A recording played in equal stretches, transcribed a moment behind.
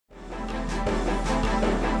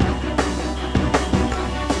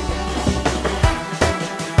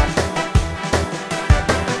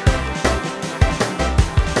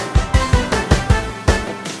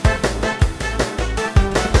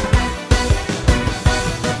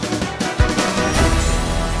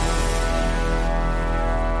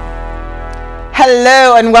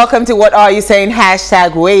Hello and welcome to What Are You Saying?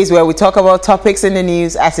 #Ways, where we talk about topics in the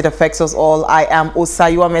news as it affects us all. I am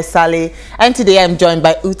Osayua Mesale, and today I'm joined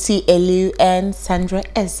by Uti Elu and Sandra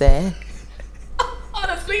Eze.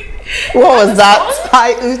 Honestly, what was that? Song? Hi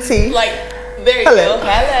Uti. Like, there you go.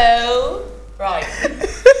 Hello. Right.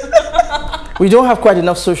 We don't have quite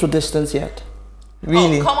enough social distance yet.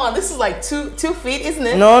 Really? Oh, come on, this is like two feet, isn't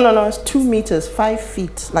it? No, it's 2 meters, 5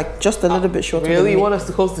 feet, like just a little bit shorter. Really? What is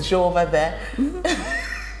supposed to show over there?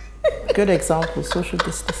 Good example, social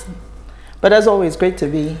distancing. But as always, great to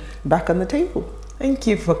be back on the table. Thank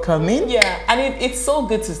you for coming. Yeah, and it's so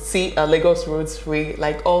good to see Lagos roads free,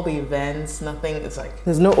 like all the events, nothing. It's like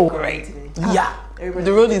there's no great. Yeah,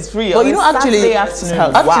 the road is free. Well, you know, actually,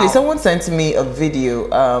 wow. Someone sent me a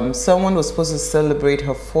video. Someone was supposed to celebrate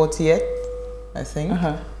her 40th. I think.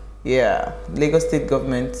 Yeah, Lagos State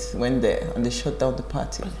government went there and they shut down the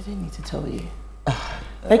party. But they didn't need to tell you.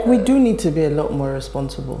 Like, we do need to be a lot more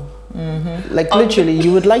responsible. Like, literally,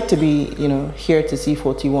 you would like to be, here to see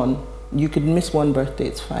 41. You could miss one birthday,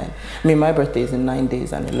 it's fine. I mean, my birthday is in 9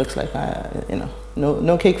 days and it looks like,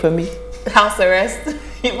 no cake for me. House arrest.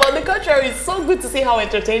 But on the contrary, it's so good to see how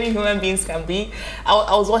entertaining human beings can be.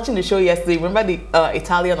 I was watching the show yesterday. Remember the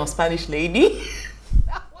Italian or Spanish lady?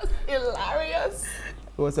 Hilarious.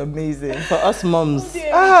 It was amazing for us moms. You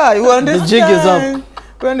understand. The jig is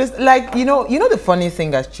up. Like, you know the funny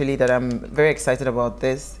thing actually that I'm very excited about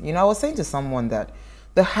this. I was saying to someone that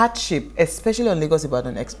the hardship, especially on Lagos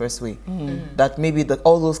Ibadan Expressway, that maybe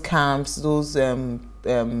all those camps, those the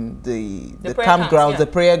campgrounds, the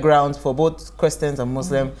prayer grounds for both Christians and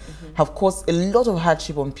Muslims have caused a lot of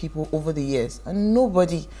hardship on people over the years, and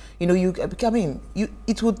nobody,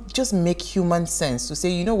 it would just make human sense to say,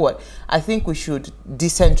 you know what, I think we should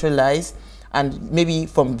decentralize and maybe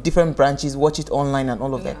from different branches watch it online and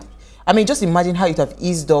all of that. I mean, just imagine how it have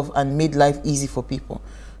eased off and made life easy for people.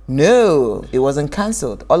 No, it wasn't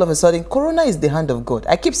cancelled. All of a sudden, Corona is the hand of God.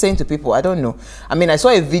 I keep saying to people, I don't know. I mean, I saw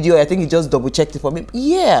a video, I think he just double-checked it for me.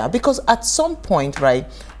 Yeah, because at some point, right,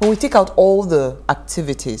 when we take out all the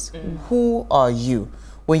activities, who are you?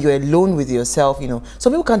 When you're alone with yourself,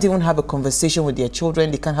 some people can't even have a conversation with their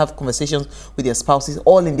children. They can't have conversations with their spouses,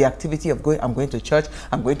 all in the activity of I'm going to church,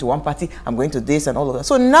 I'm going to one party, I'm going to this and all of that.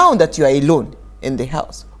 So now that you are alone in the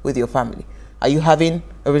house with your family, are you having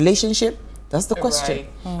a relationship? That's the question.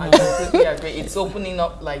 Right. I completely agree. It's opening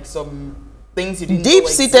up like some things you didn't know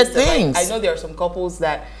deep-seated things. Like, I know there are some couples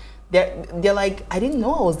that they're like, I didn't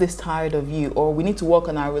know I was this tired of you, or we need to work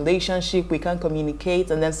on our relationship, we can't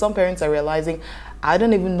communicate. And then some parents are realizing, I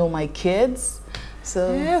don't even know my kids.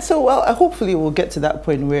 So yeah, hopefully we'll get to that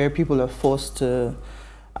point where people are forced to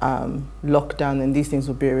lock down and these things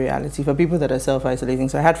will be a reality for people that are self-isolating.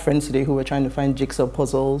 So I had friends today who were trying to find jigsaw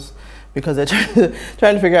puzzles because they're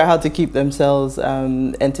trying to figure out how to keep themselves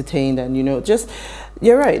entertained, and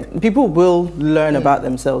you're right, people will learn about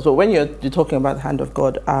themselves. But when you're talking about the hand of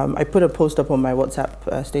God, I put a post up on my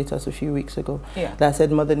WhatsApp status a few weeks ago that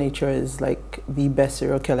said Mother Nature is like the best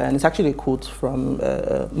serial killer, and it's actually a quote from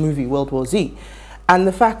a movie, World War Z. And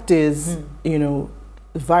the fact is,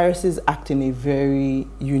 viruses act in a very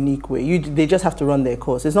unique way. They just have to run their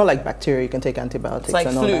course. It's not like bacteria, you can take antibiotics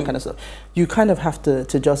and all that kind of stuff. You kind of have to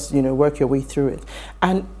just, work your way through it.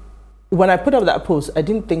 And when I put up that post, I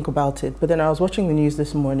didn't think about it, but then I was watching the news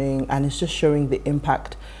this morning and it's just showing the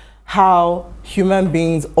impact, how human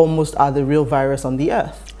beings almost are the real virus on the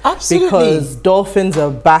earth. Absolutely. Because dolphins are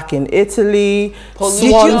back in Italy,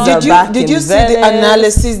 swans are back in Venice. Did you see the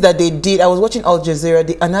analysis that they did? I was watching Al Jazeera,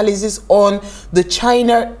 the analysis on the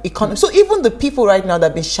China economy. So even the people right now that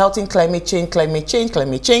have been shouting climate change,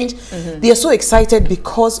 they are so excited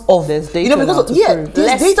because of there's data there's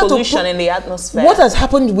less pollution in the atmosphere. What has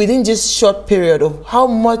happened within this short period of how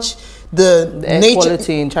much the air nature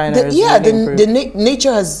quality in China the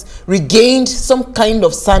nature has regained some kind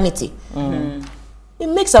of sanity. It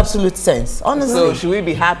makes absolute sense, honestly. So should we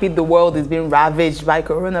be happy the world is being ravaged by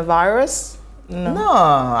coronavirus? No,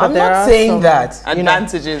 I'm not saying that.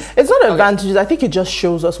 Advantages. It's not advantages. I think it just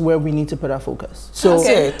shows us where we need to put our focus. So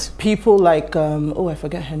people like, I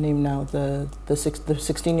forget her name now, the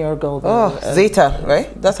 16-year-old girl. Zeta,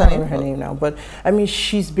 right? That's her name. Her name now. But I mean,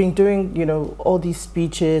 she's been doing, all these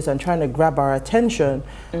speeches and trying to grab our attention.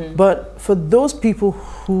 But for those people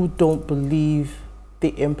who don't believe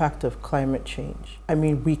the impact of climate change, I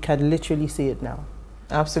mean, we can literally see it now.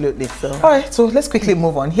 Absolutely. So. All right, so let's quickly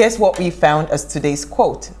move on. Here's what we found as today's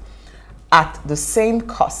quote. At the same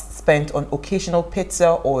cost spent on occasional pizza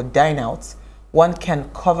or dine-outs, one can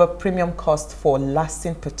cover premium cost for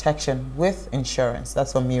lasting protection with insurance.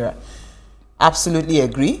 That's from Meera. Absolutely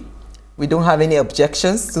agree. we don't have any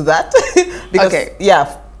objections to that. Because, Okay.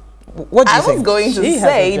 yeah, what do you I think? was going to She has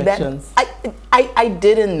say that objections. I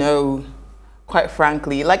didn't know, quite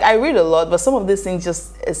frankly. Like, I read a lot, but some of these things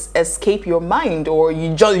just escape your mind, or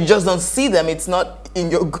you just don't see them. It's not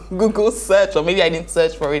in your Google search, or maybe I didn't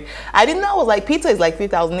search for it. I didn't know. I was like, pizza is like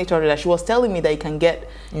 3,800. She was telling me that you can get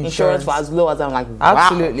insurance for as low as, I'm like, wow.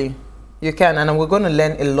 Absolutely. You can, and we're going to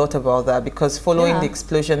learn a lot about that, because following Yeah. the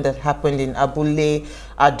explosion that happened in Abule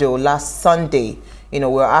Ado last Sunday, you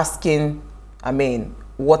know, we're asking, I mean,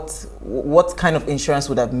 what kind of insurance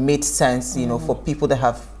would have made sense, you know, for people that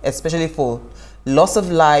have, especially for loss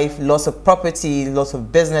of life, loss of property, loss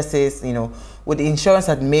of businesses, you know, would the insurance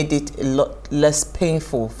had made it a lot less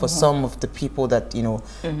painful for some of the people that, you know,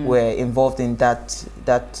 were involved in that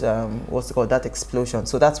what's it called, that explosion.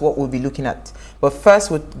 So that's what we'll be looking at. But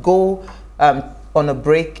first, we'll go on a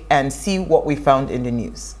break and see what we found in the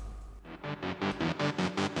news.